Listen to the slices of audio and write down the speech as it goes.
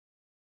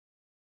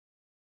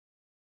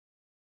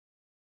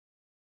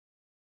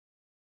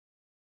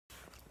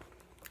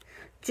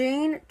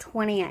June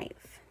 28th.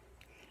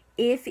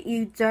 If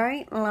you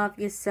don't love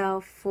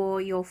yourself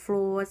for your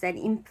flaws and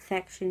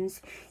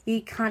imperfections,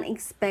 you can't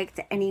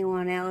expect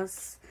anyone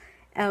else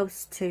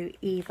to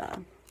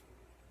either.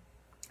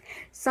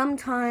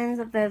 Sometimes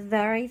the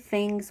very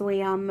things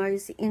we are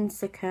most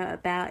insecure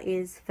about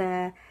is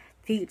the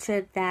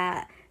future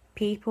that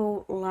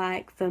people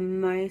like the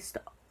most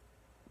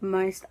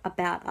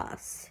about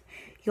us.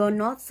 You're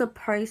not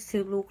supposed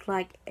to look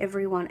like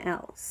everyone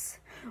else.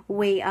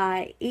 We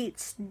are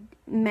each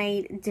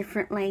made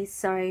differently,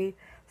 so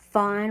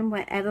find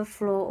whatever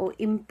flaw or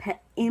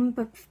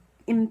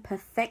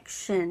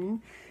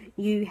imperfection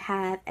you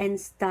have and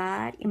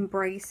start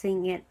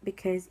embracing it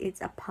because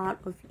it's a part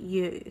of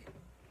you.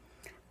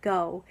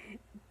 Go.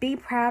 Be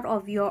proud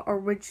of your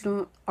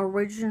originality.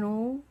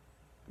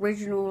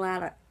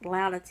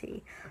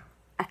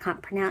 I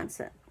can't pronounce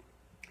it.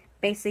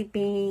 Basically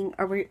being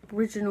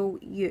original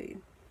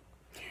you.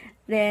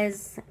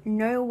 There's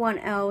no one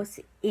else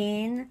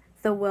in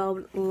the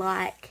world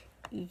like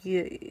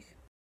you.